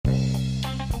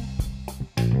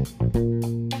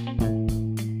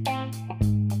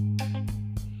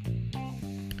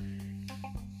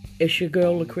It's your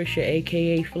girl Lucretia,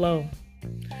 aka Flo.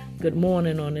 Good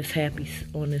morning on this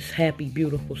happy,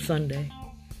 beautiful Sunday.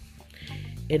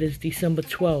 It is December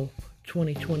 12th,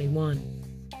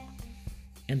 2021,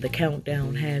 and the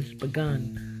countdown has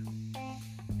begun.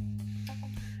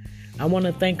 I want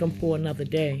to thank him for another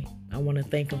day. I want to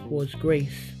thank him for his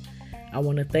grace. I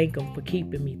want to thank him for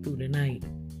keeping me through the night.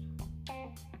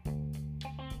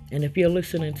 And if you're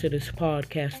listening to this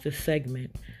podcast, this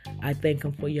segment, I thank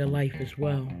him for your life as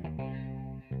well.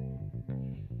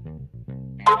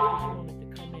 I just wanted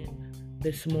to come in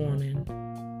this morning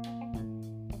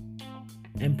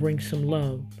and bring some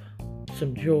love,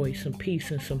 some joy, some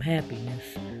peace, and some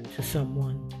happiness to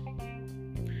someone.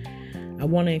 I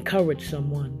want to encourage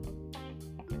someone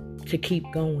to keep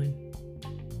going.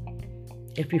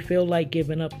 If you feel like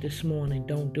giving up this morning,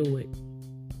 don't do it.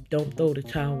 Don't throw the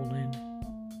towel in.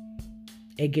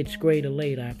 It gets greater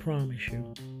later, I promise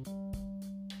you.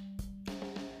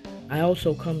 I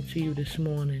also come to you this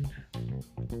morning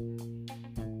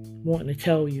wanting to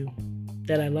tell you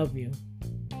that I love you.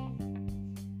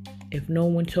 If no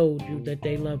one told you that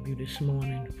they love you this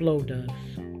morning, Flo does.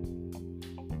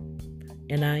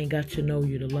 And I ain't got to know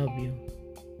you to love you.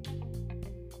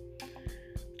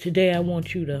 Today I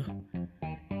want you to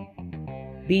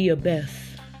be your best.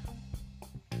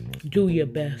 Do your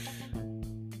best.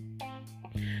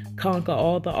 Conquer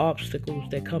all the obstacles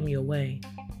that come your way.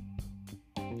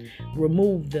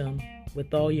 Remove them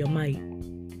with all your might.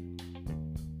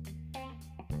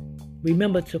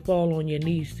 Remember to fall on your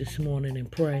knees this morning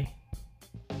and pray.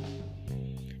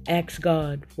 Ask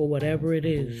God for whatever it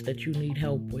is that you need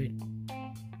help with,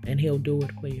 and He'll do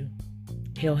it for you.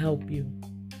 He'll help you.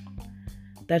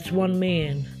 That's one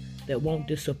man that won't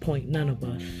disappoint none of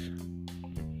us.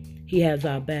 He has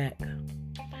our back.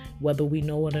 Whether we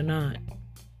know it or not,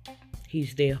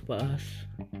 He's there for us.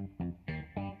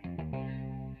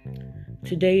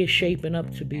 Today is shaping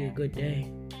up to be a good day.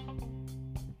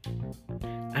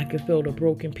 I can feel the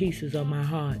broken pieces of my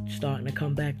heart starting to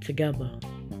come back together.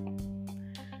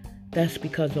 That's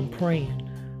because I'm praying.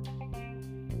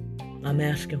 I'm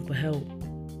asking for help.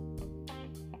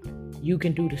 You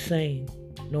can do the same,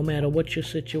 no matter what your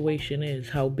situation is,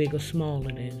 how big or small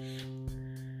it is.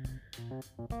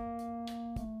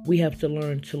 We have to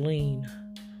learn to lean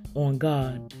on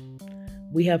God.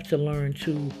 We have to learn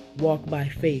to walk by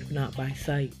faith, not by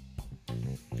sight.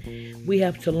 We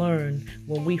have to learn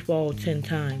when we fall 10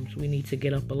 times, we need to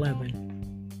get up 11.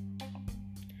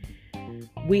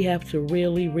 We have to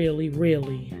really, really,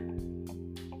 really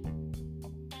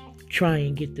try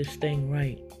and get this thing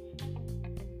right.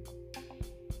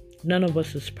 None of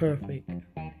us is perfect,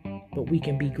 but we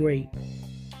can be great.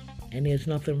 And there's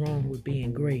nothing wrong with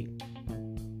being great.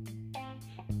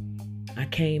 I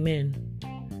came in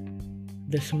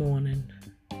this morning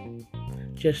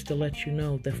just to let you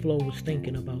know that Flo was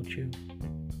thinking about you.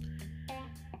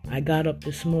 I got up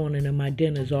this morning and my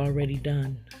dinner's already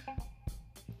done.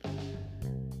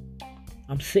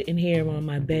 I'm sitting here on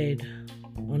my bed,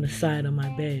 on the side of my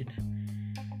bed,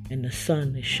 and the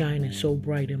sun is shining so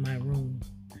bright in my room.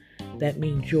 That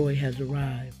means joy has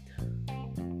arrived.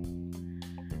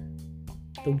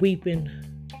 The weeping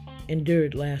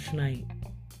endured last night,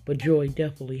 but joy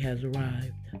definitely has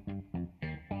arrived.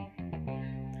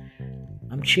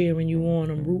 I'm cheering you on.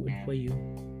 I'm rooting for you.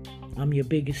 I'm your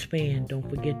biggest fan. Don't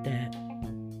forget that.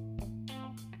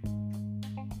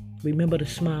 Remember to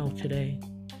smile today.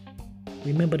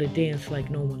 Remember to dance like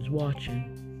no one's watching.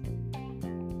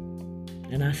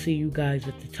 And I see you guys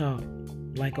at the top.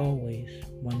 Like always,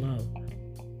 one love.